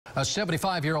A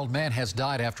 75-year-old man has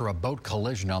died after a boat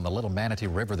collision on the Little Manatee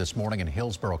River this morning in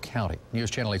Hillsborough County.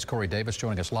 News Channel 8's Corey Davis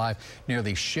joining us live near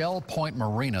the Shell Point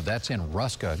Marina. That's in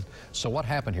Ruskin. So what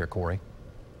happened here, Corey?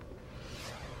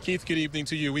 Keith, good evening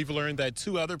to you. We've learned that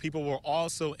 2 other people were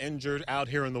also injured out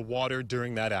here in the water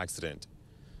during that accident.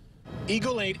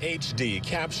 Eagle 8 HD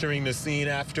capturing the scene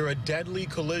after a deadly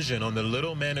collision on the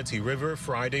Little Manatee River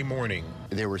Friday morning.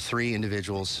 There were 3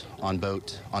 individuals on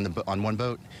one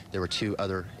boat. There were 2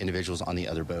 other individuals on the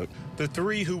other boat. The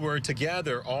 3 who were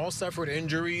together all suffered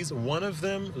injuries, one of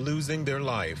them losing their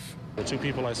life. The 2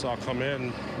 people I saw come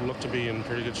in looked to be in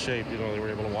pretty good shape. You know, they were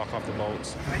able to walk off the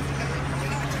boats.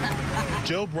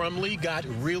 Joe Brumley got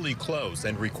really close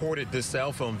and recorded this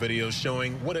cell phone video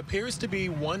showing what appears to be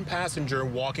one passenger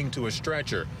walking to a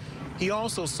stretcher. He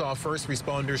also saw first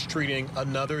responders treating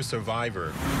another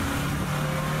survivor.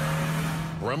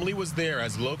 Brumley was there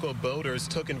as local boaters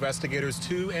took investigators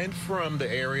to and from the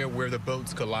area where the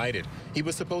boats collided. He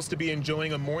was supposed to be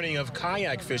enjoying a morning of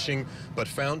kayak fishing, but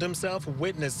found himself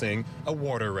witnessing a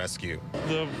water rescue.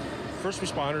 The first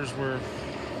responders were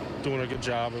doing a good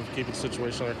job of keeping the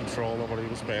situation under control. Nobody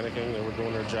was panicking. They were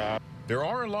doing their job. There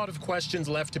are a lot of questions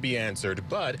left to be answered,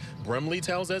 but Brumley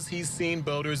tells us he's seen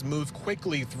boaters move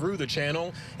quickly through the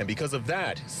channel, and because of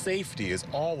that, safety is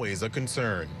always a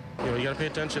concern. You know, you got to pay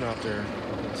attention out there.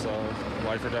 It's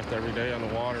life or death every day on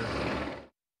the water.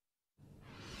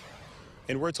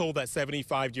 And we're told that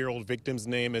 75-year-old victim's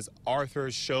name is Arthur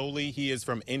Sholey. He is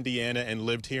from Indiana and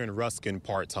lived here in Ruskin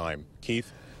part-time.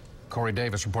 Keith? Corey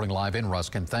Davis reporting live in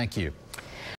Ruskin. Thank you.